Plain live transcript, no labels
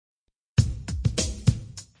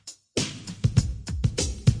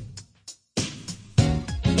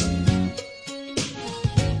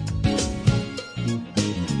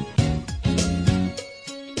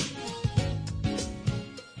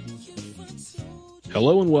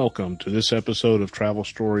Hello and welcome to this episode of Travel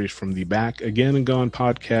Stories from the Back Again and Gone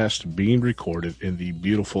podcast, being recorded in the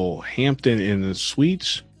beautiful Hampton Inn &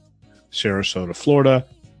 Suites, Sarasota, Florida.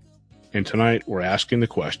 And tonight we're asking the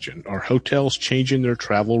question, are hotels changing their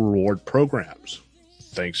travel reward programs?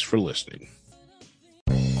 Thanks for listening.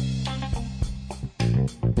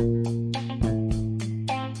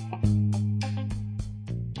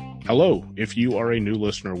 Hello. If you are a new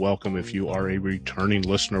listener, welcome. If you are a returning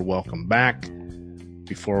listener, welcome back.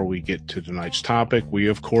 Before we get to tonight's topic, we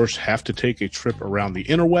of course have to take a trip around the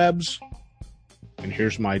interwebs. And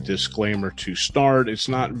here's my disclaimer to start. It's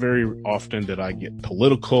not very often that I get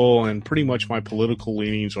political, and pretty much my political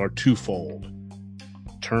leanings are twofold: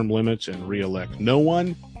 term limits and re-elect no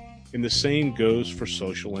one. And the same goes for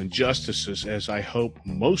social injustices, as I hope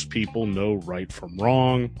most people know right from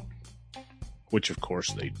wrong, which of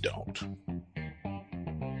course they don't.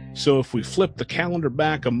 So if we flip the calendar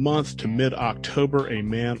back a month to mid-October, a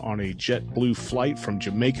man on a JetBlue flight from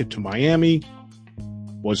Jamaica to Miami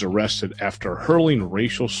was arrested after hurling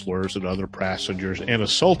racial slurs at other passengers and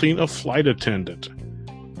assaulting a flight attendant.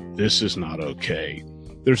 This is not okay.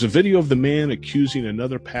 There's a video of the man accusing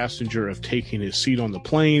another passenger of taking his seat on the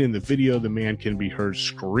plane. In the video, the man can be heard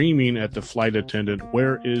screaming at the flight attendant,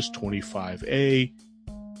 "Where is 25A?"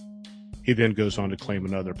 He then goes on to claim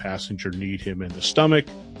another passenger kneed him in the stomach.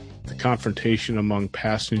 The confrontation among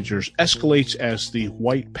passengers escalates as the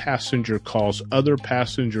white passenger calls other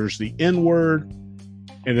passengers the N-word.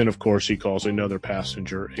 And then, of course, he calls another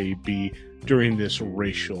passenger a B during this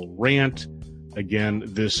racial rant. Again,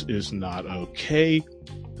 this is not okay.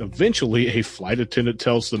 Eventually, a flight attendant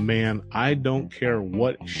tells the man, "I don't care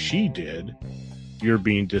what she did. You're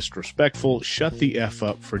being disrespectful. Shut the F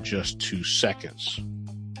up for just 2 seconds."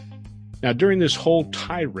 Now, during this whole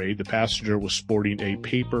tirade, the passenger was sporting a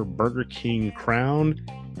paper Burger King crown,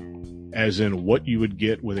 as in what you would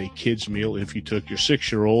get with a kid's meal if you took your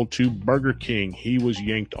 6-year-old to Burger King. He was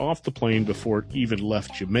yanked off the plane before it even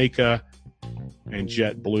left Jamaica, and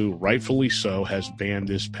JetBlue, rightfully so, has banned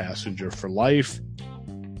this passenger for life.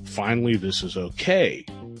 Finally, this is okay.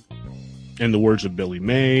 In the words of Billy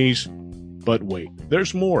Mays, but wait,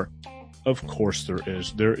 there's more. Of course there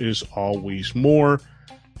is. There is always more.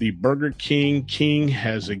 The Burger King king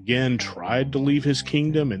has again tried to leave his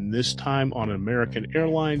kingdom, and this time on an American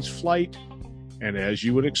Airlines flight. And as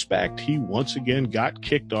you would expect, he once again got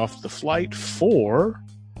kicked off the flight for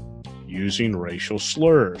using racial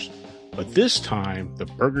slurs. But this time, the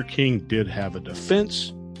Burger King did have a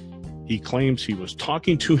defense. He claims he was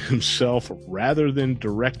talking to himself rather than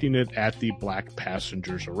directing it at the black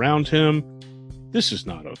passengers around him. This is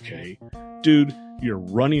not okay. Dude, you're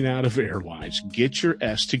running out of airlines. Get your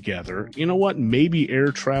S together. You know what? Maybe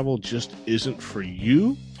air travel just isn't for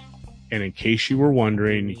you. And in case you were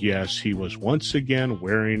wondering, yes, he was once again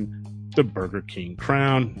wearing the Burger King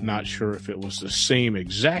crown. Not sure if it was the same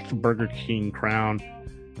exact Burger King crown.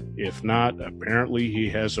 If not, apparently he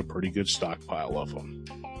has a pretty good stockpile of them.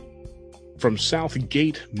 From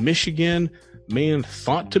Southgate, Michigan, man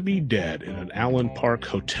thought to be dead in an Allen Park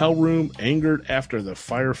hotel room, angered after the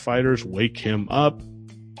firefighters wake him up.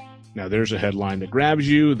 Now there's a headline that grabs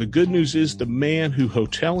you. The good news is the man who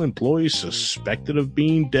hotel employees suspected of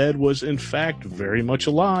being dead was in fact very much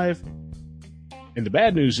alive. And the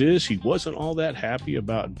bad news is he wasn't all that happy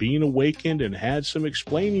about being awakened and had some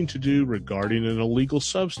explaining to do regarding an illegal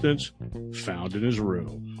substance found in his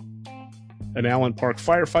room. An Allen Park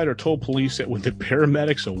firefighter told police that when the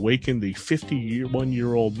paramedics awakened the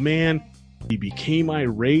 51-year-old man, he became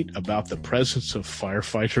irate about the presence of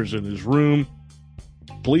firefighters in his room.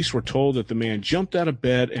 Police were told that the man jumped out of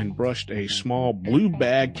bed and brushed a small blue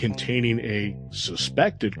bag containing a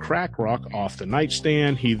suspected crack rock off the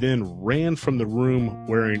nightstand. He then ran from the room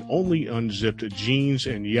wearing only unzipped jeans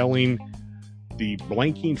and yelling, "The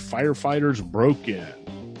blanking firefighters broke in."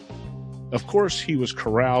 Of course, he was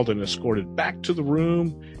corralled and escorted back to the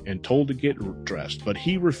room and told to get dressed, but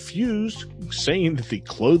he refused, saying that the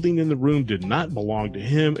clothing in the room did not belong to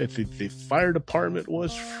him and that the fire department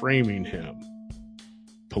was framing him.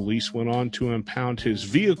 Police went on to impound his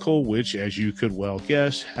vehicle, which, as you could well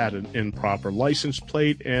guess, had an improper license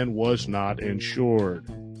plate and was not insured.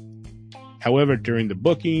 However, during the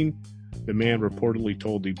booking, the man reportedly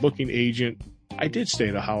told the booking agent, "I did stay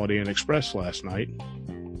at a Holiday Inn Express last night."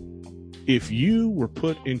 If you were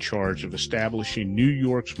put in charge of establishing New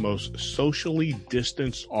York's most socially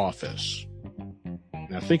distanced office,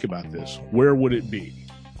 now think about this, where would it be?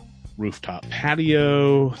 Rooftop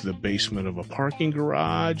patio, the basement of a parking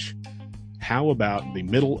garage? How about the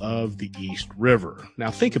middle of the East River?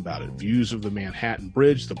 Now think about it, views of the Manhattan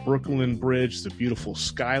Bridge, the Brooklyn Bridge, the beautiful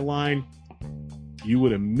skyline. you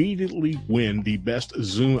would immediately win the best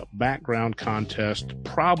Zoom background contest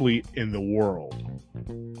probably in the world.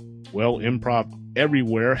 Well, Improv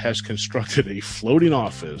Everywhere has constructed a floating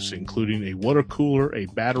office, including a water cooler, a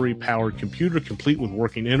battery-powered computer complete with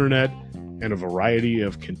working internet, and a variety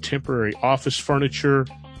of contemporary office furniture.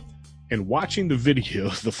 And watching the video,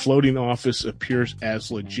 the floating office appears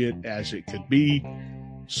as legit as it could be.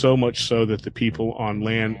 So much so that the people on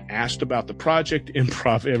land asked about the project.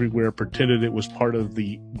 Improv Everywhere pretended it was part of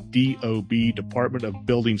the DOB, Department of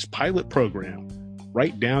Buildings pilot program,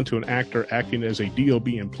 right down to an actor acting as a DOB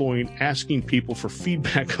employee asking people for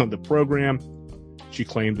feedback on the program. She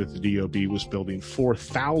claimed that the DOB was building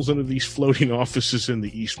 4,000 of these floating offices in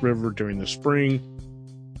the East River during the spring,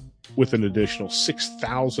 with an additional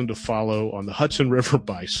 6,000 to follow on the Hudson River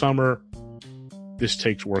by summer. This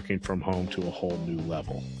takes working from home to a whole new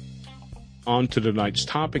level. On to tonight's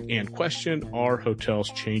topic and question: are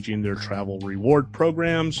hotels changing their travel reward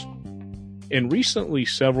programs? And recently,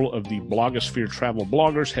 several of the blogosphere travel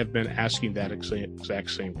bloggers have been asking that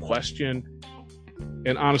exact same question.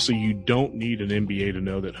 And honestly, you don't need an MBA to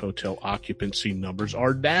know that hotel occupancy numbers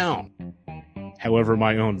are down. However,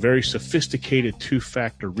 my own very sophisticated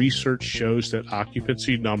two-factor research shows that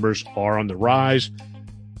occupancy numbers are on the rise,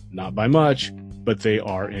 not by much, but they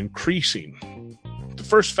are increasing. The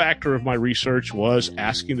first factor of my research was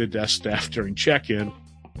asking the desk staff during check-in,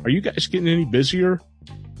 are you guys getting any busier?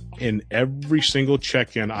 In every single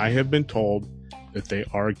check-in, I have been told that they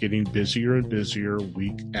are getting busier and busier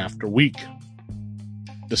week after week.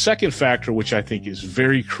 The second factor, which I think is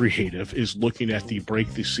very creative, is looking at the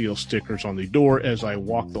break the seal stickers on the door as I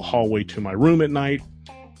walk the hallway to my room at night.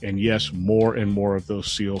 And yes, more and more of those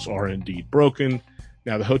seals are indeed broken.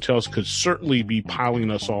 Now, the hotels could certainly be piling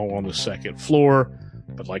us all on the second floor,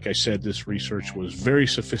 but like I said, this research was very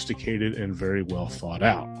sophisticated and very well thought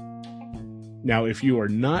out. Now, if you are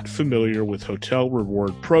not familiar with hotel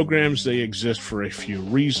reward programs, they exist for a few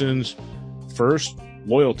reasons. First,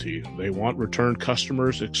 loyalty. They want return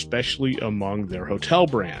customers, especially among their hotel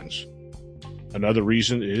brands. Another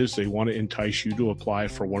reason is they want to entice you to apply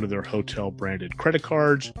for one of their hotel branded credit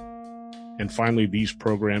cards. And finally, these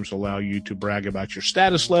programs allow you to brag about your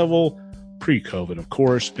status level, pre-COVID, of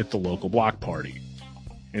course, at the local block party.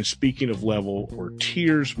 And speaking of level or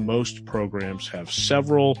tiers, most programs have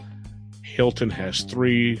several. Hilton has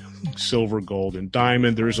 3, silver, gold, and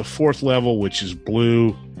diamond. There is a 4th level, which is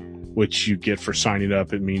blue, which you get for signing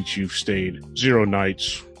up. It means you've stayed 0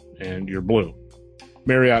 nights and you're blue.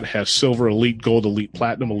 Marriott has silver, elite, gold, elite,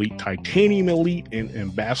 platinum, elite, titanium, elite, and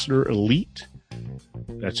ambassador elite.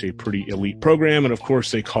 That's a pretty elite program. And of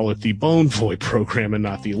course, they call it the Bonvoy program and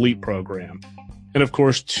not the elite program. And of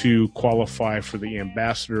course, to qualify for the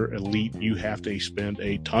ambassador elite, you have to spend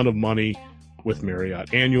a ton of money with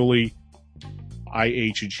Marriott annually.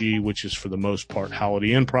 IHG, which is for the most part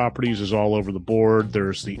Holiday Inn properties, is all over the board.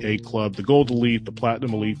 There's the A Club, the Gold Elite, the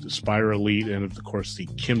Platinum Elite, the Spire Elite, and of course the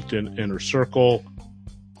Kimpton Inner Circle.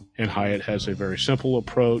 And Hyatt has a very simple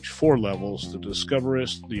approach, 4 levels: the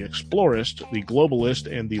Discoverist, the Explorist, the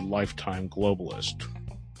Globalist, and the Lifetime Globalist.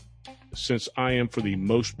 Since I am for the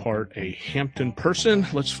most part a Hampton person,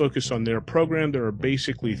 let's focus on their program. There are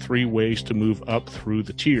basically 3 ways to move up through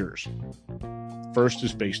the tiers. First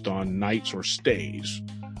is based on nights or stays.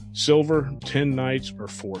 Silver, 10 nights or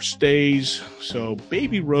 4 stays. So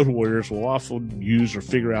baby road warriors will often use or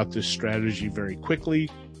figure out this strategy very quickly.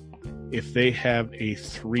 If they have a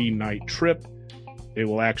 3-night trip, they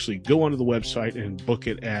will actually go onto the website and book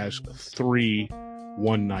it as 3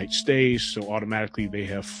 one-night stays. So automatically they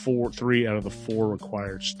have 3 out of the 4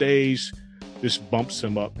 required stays. This bumps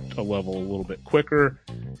them up a level a little bit quicker.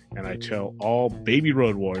 And I tell all baby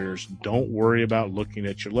road warriors, don't worry about looking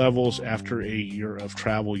at your levels. After a year of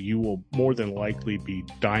travel, you will more than likely be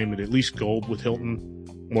diamond, at least gold with Hilton,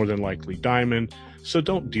 more than likely diamond. So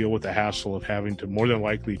don't deal with the hassle of having to more than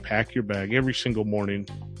likely pack your bag every single morning,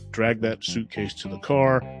 drag that suitcase to the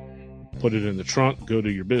car, put it in the trunk, go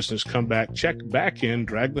to your business, come back, check back in,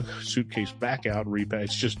 drag the suitcase back out, repack.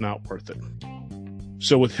 It's just not worth it.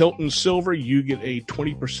 So with Hilton Silver, you get a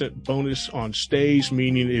 20% bonus on stays,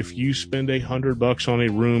 meaning if you spend $100 on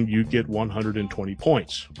a room, you get 120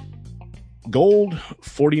 points. Gold,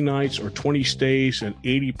 40 nights or 20 stays, and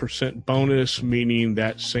 80% bonus, meaning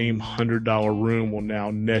that same $100 room will now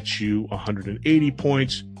net you 180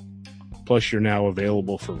 points. Plus, you're now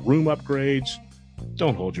available for room upgrades.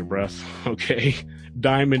 Don't hold your breath, okay?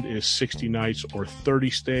 Diamond is 60 nights or 30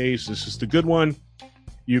 stays. This is the good one.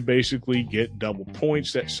 You basically get double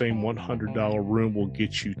points. That same $100 room will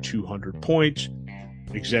get you 200 points.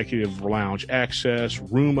 executive lounge access,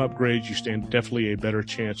 room upgrades. You stand definitely a better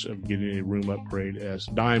chance of getting a room upgrade as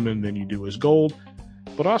Diamond than you do as Gold.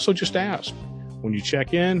 But also just ask. When you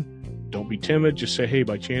check in, don't be timid. Just say, hey,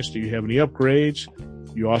 by chance, do you have any upgrades?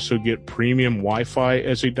 You also get premium Wi-Fi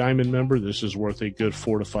as a Diamond member. This is worth a good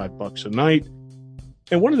 $4 to $5 a night.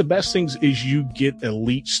 And one of the best things is you get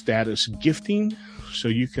elite status gifting. So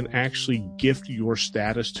you can actually gift your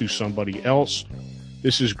status to somebody else.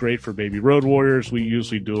 This is great for baby road warriors. We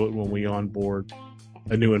usually do it when we onboard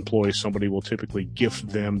a new employee. Somebody will typically gift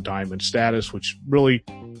them Diamond status, which really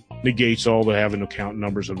negates all the having to count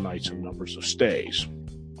numbers of nights and numbers of stays.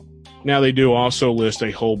 Now, they do also list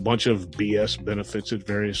a whole bunch of BS benefits at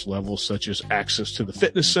various levels, such as access to the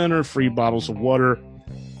fitness center, free bottles of water.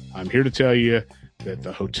 I'm here to tell you that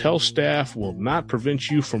the hotel staff will not prevent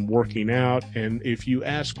you from working out, and if you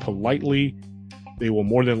ask politely, they will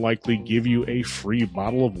more than likely give you a free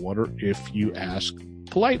bottle of water if you ask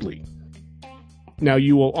politely. Now,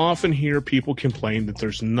 you will often hear people complain that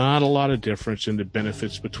there's not a lot of difference in the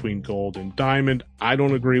benefits between Gold and Diamond. I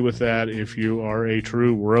don't agree with that. If you are a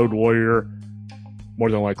true road warrior,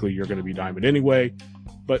 more than likely you're going to be Diamond anyway.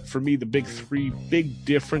 But for me, the three big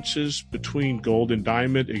differences between Gold and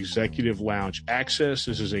Diamond: executive lounge access.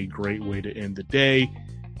 This is a great way to end the day.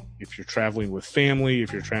 If you're traveling with family,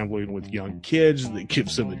 if you're traveling with young kids, that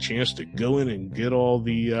gives them a chance to go in and get all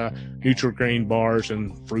the Nutri-Grain bars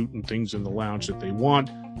and fruit and things in the lounge that they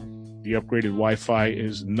want. The upgraded Wi-Fi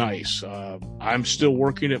is nice. I'm still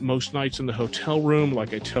working at most nights in the hotel room.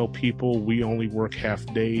 Like I tell people, we only work half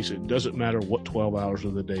days. It doesn't matter what 12 hours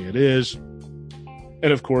of the day it is.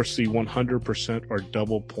 And of course, the 100% or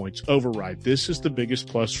double points override. This is the biggest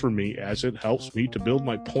plus for me, as it helps me to build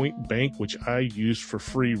my point bank, which I use for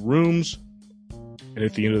free rooms. And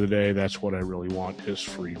at the end of the day, that's what I really want, is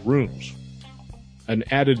free rooms. An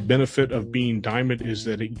added benefit of being Diamond is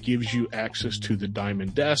that it gives you access to the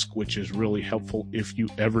Diamond desk, which is really helpful if you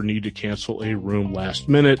ever need to cancel a room last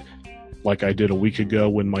minute. Like I did a week ago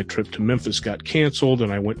when my trip to Memphis got canceled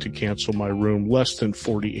and I went to cancel my room less than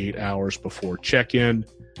 48 hours before check-in.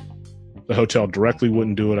 The hotel directly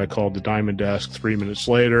wouldn't do it. I called the Diamond desk 3 minutes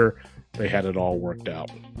later. They had it all worked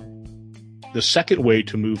out. The second way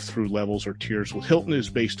to move through levels or tiers with Hilton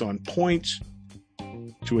is based on points.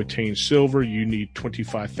 To attain silver, you need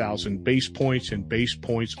 25,000 base points, and base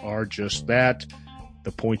points are just that,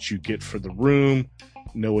 the points you get for the room.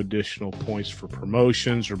 No additional points for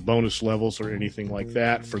promotions or bonus levels or anything like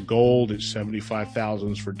that. For Gold, it's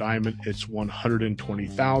 75,000. For Diamond, it's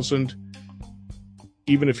 120,000.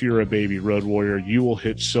 Even if you're a baby road warrior, you will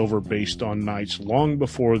hit silver based on nights long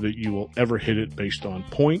before that you will ever hit it based on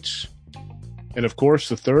points. And of course,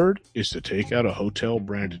 the third is to take out a hotel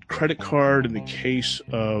branded credit card. In the case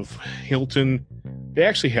of Hilton, they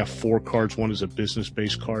actually have 4 cards. One is a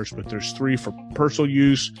business-based card, but there's 3 for personal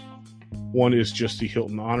use. One is just the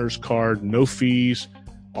Hilton Honors card, no fees,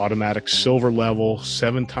 automatic silver level,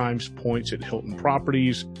 7 times points at Hilton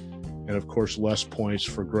properties, and of course less points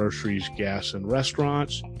for groceries, gas, and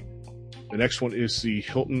restaurants. The next one is the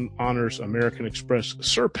Hilton Honors American Express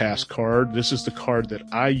Surpass card. This is the card that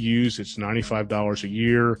I use. It's $95 a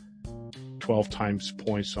year, 12 times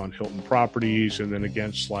points on Hilton properties, and then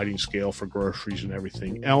again, sliding scale for groceries and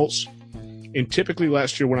everything else. And typically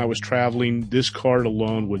last year when I was traveling, this card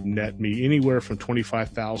alone would net me anywhere from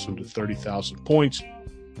 25,000 to 30,000 points,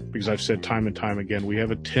 because I've said time and time again, we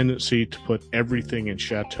have a tendency to put everything in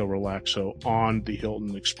Chateau Relaxo on the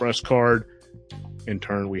Hilton Express card. In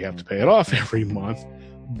turn, we have to pay it off every month.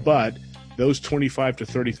 But those 25 to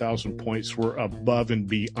 30,000 points were above and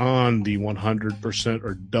beyond the 100%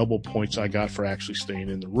 or double points I got for actually staying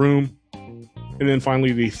in the room. And then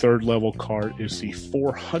finally, the third level card is the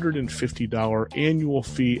 $450 annual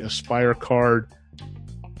fee Aspire card.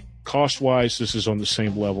 Cost-wise, this is on the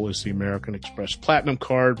same level as the American Express Platinum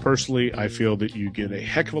card. Personally, I feel that you get a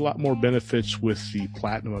heck of a lot more benefits with the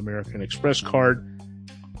Platinum American Express card.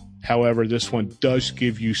 However, this one does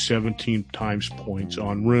give you 17 times points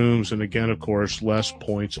on rooms, and again, of course, less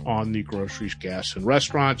points on the groceries, gas, and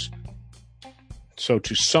restaurants. So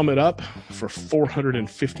to sum it up, for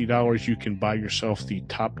 $450, you can buy yourself the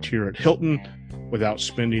top tier at Hilton without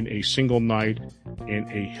spending a single night in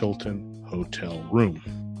a Hilton hotel room.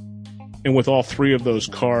 And with all 3 of those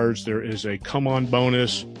cards, there is a come-on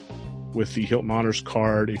bonus. With the Hilton Honors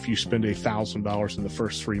card, if you spend $1,000 in the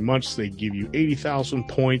first 3 months, they give you 80,000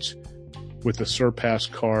 points. With the Surpass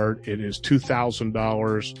card, it is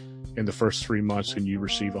 $2,000 in the first 3 months, and you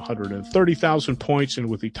receive 130,000 points. And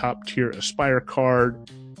with the top tier Aspire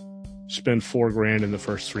card, spend $4,000 in the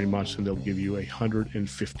first 3 months, and they'll give you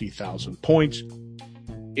 150,000 points.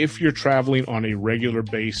 if you're traveling on a regular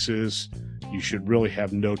basis, you should really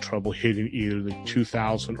have no trouble hitting either the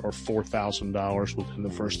 $2,000 or $4,000 within the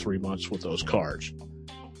first 3 months with those cards.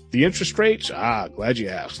 The interest rates, glad you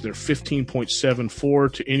asked. They're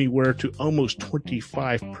 15.74 to anywhere to almost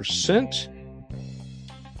 25%.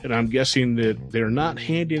 And I'm guessing that they're not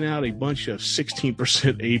handing out a bunch of 16%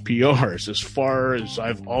 APRs. As far as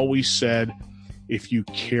I've always said, if you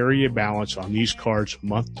carry a balance on these cards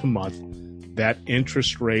month to month, that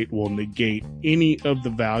interest rate will negate any of the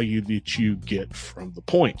value that you get from the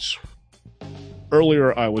points.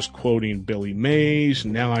 Earlier, I was quoting Billy Mays.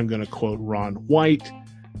 Now I'm going to quote Ron White.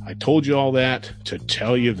 I told you all that to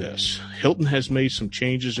tell you this. Hilton has made some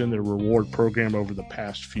changes in their reward program over the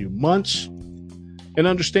past few months, and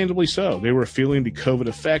understandably so. They were feeling the COVID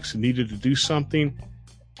effects and needed to do something.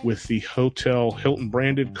 With the Hotel Hilton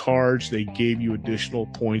branded cards, they gave you additional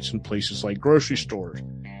points in places like grocery stores.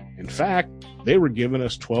 In fact, they were giving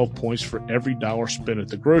us 12 points for every dollar spent at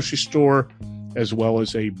the grocery store, as well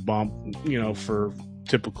as a bump, for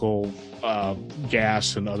typical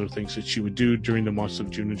gas and other things that you would do during the months of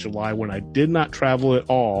June and July. When I did not travel at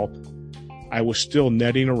all, I was still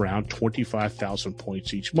netting around 25,000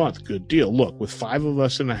 points each month. Good deal. Look, with 5 of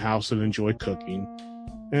us in the house that enjoy cooking,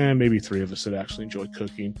 and maybe 3 of us that actually enjoy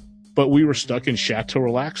cooking, but we were stuck in Chateau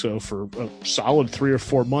Relaxo for a solid 3 or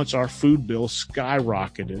 4 months. Our food bill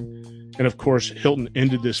skyrocketed. And of course, Hilton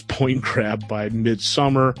ended this point grab by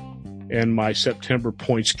midsummer, and my September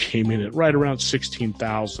points came in at right around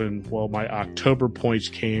 16,000, while my October points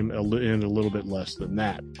came in a little bit less than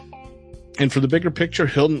that. And for the bigger picture,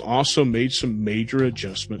 Hilton also made some major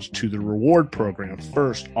adjustments to the reward program.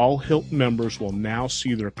 First, all Hilton members will now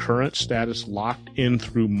see their current status locked in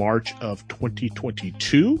through March of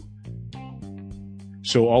 2022.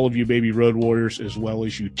 So all of you baby road warriors, as well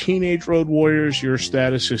as you teenage road warriors, your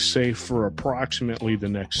status is safe for approximately the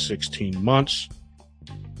next 16 months.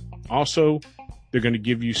 Also, they're going to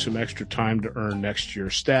give you some extra time to earn next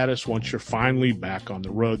year's status. Once you're finally back on the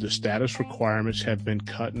road, the status requirements have been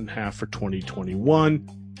cut in half for 2021.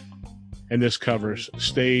 And this covers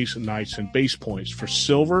stays, nights, and base points. For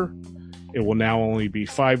silver, it will now only be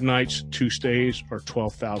 5 nights, 2 stays, or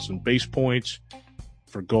 12,000 base points.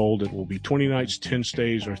 For gold, it will be 20 nights, 10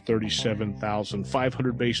 stays, or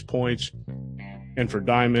 37,500 base points. And for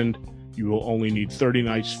diamond, you will only need 30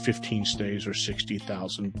 nights, 15 stays, or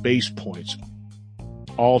 60,000 base points.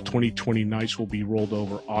 All 2020 nights will be rolled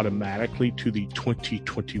over automatically to the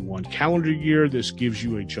 2021 calendar year. This gives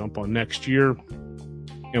you a jump on next year.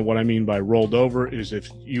 And what I mean by rolled over is if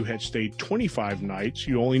you had stayed 25 nights,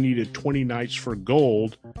 you only needed 20 nights for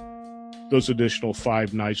gold. Those additional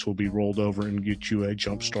 5 nights will be rolled over and get you a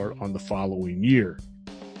jump start on the following year.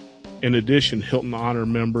 In addition, Hilton Honor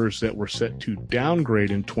members that were set to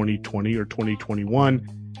downgrade in 2020 or 2021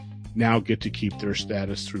 now get to keep their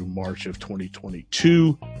status through March of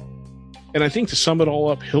 2022. And I think to sum it all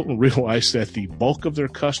up, Hilton realized that the bulk of their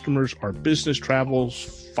customers are business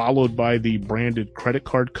travels, followed by the branded credit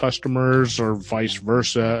card customers, or vice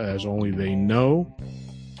versa, as only they know.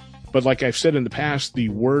 But like I've said in the past, the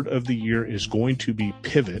word of the year is going to be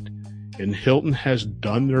pivot, and Hilton has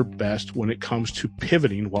done their best when it comes to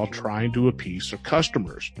pivoting while trying to appease their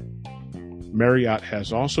customers. Marriott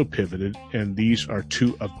has also pivoted, and these are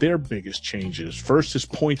 2 of their biggest changes. First is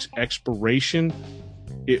points expiration.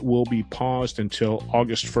 It will be paused until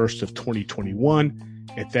August 1st of 2021.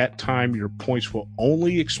 At that time, your points will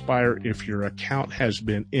only expire if your account has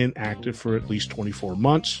been inactive for at least 24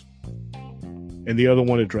 months. And the other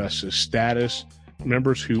one addresses status.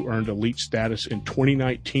 Members who earned elite status in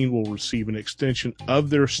 2019 will receive an extension of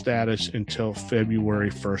their status until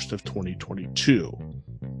February 1st of 2022.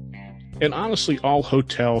 And honestly, all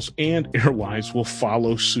hotels and airlines will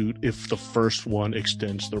follow suit if the first one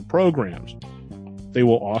extends their programs. They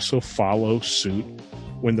will also follow suit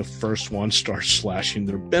when the first one starts slashing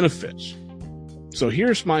their benefits. So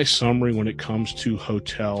here's my summary when it comes to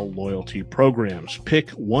hotel loyalty programs.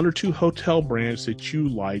 Pick 1 or 2 hotel brands that you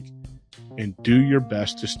like and do your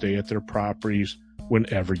best to stay at their properties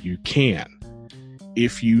whenever you can.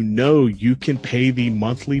 If you know you can pay the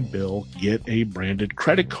monthly bill, get a branded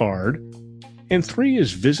credit card. And 3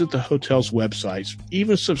 is visit the hotel's websites.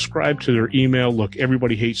 Even subscribe to their email. Look,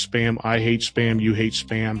 everybody hates spam. I hate spam. You hate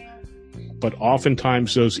spam. But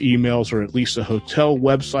oftentimes those emails, or at least the hotel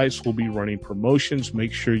websites, will be running promotions.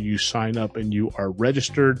 Make sure you sign up and you are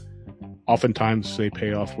registered. Oftentimes they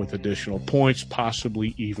pay off with additional points,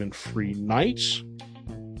 possibly even free nights.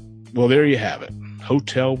 Well, there you have it.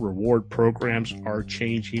 Hotel reward programs are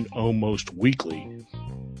changing almost weekly.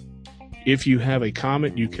 If you have a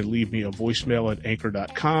comment, you can leave me a voicemail at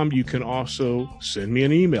anchor.com. You can also send me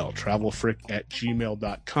an email,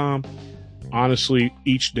 travelfrick@gmail.com. Honestly,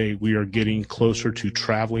 each day we are getting closer to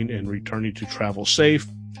traveling and returning to travel safe.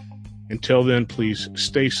 Until then, please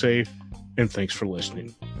stay safe, and thanks for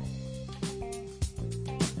listening.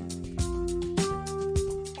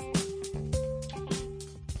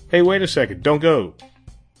 Hey, wait a second. Don't go.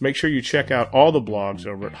 Make sure you check out all the blogs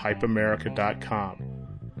over at hypeamerica.com.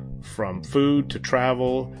 From food to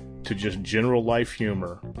travel to just general life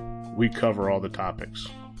humor, we cover all the topics.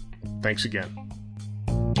 Thanks again.